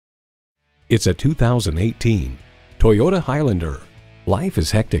It's a 2018 Toyota Highlander. Life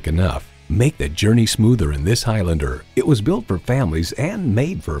is hectic enough. Make the journey smoother in this Highlander. It was built for families and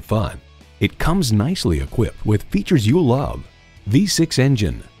made for fun. It comes nicely equipped with features you'll love. V6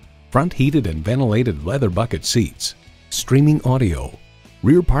 engine, front heated and ventilated leather bucket seats, streaming audio,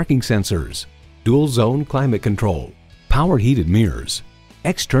 rear parking sensors, dual zone climate control, power heated mirrors,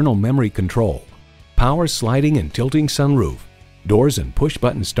 external memory control, power sliding and tilting sunroof, doors and push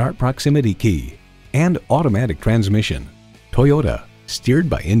button start proximity key, and automatic transmission. Toyota, steered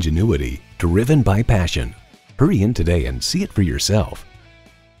by ingenuity, driven by passion. Hurry in today and see it for yourself.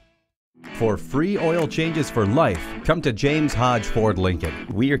 For free oil changes for life, come to James Hodge Ford Lincoln.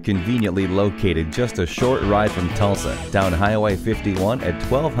 We are conveniently located just a short ride from Tulsa, down Highway 51 at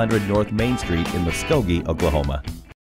 1200 North Main Street in Muskogee, Oklahoma.